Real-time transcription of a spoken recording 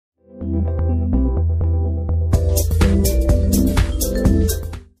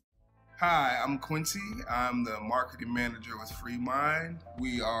I'm Quincy. I'm the marketing manager with Freemind.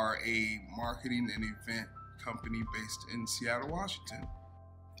 We are a marketing and event company based in Seattle, Washington.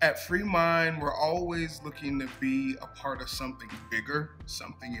 At Freemind, we're always looking to be a part of something bigger,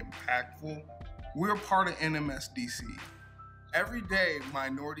 something impactful. We're part of NMSDC. Every day,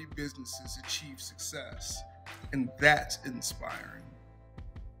 minority businesses achieve success, and that's inspiring.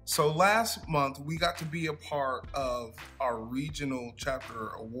 So last month, we got to be a part of our regional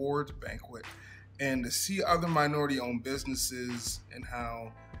chapter awards banquet and to see other minority-owned businesses and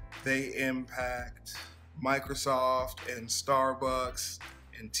how they impact Microsoft and Starbucks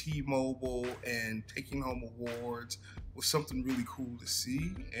and T-Mobile and taking home awards was something really cool to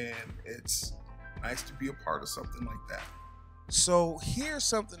see, and it's nice to be a part of something like that. So here's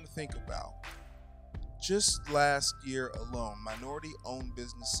something to think about. Just last year alone, minority-owned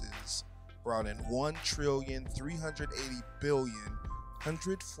businesses brought in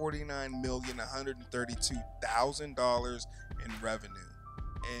 $1,380,149,132,000 in revenue.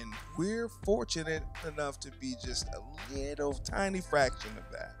 And we're fortunate enough to be just a little tiny fraction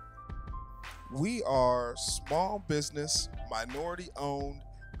of that. We are small business, minority-owned,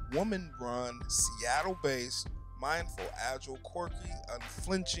 woman-run, Seattle-based, mindful, agile, quirky,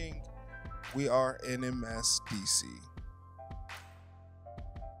 unflinching. We are NMSDC.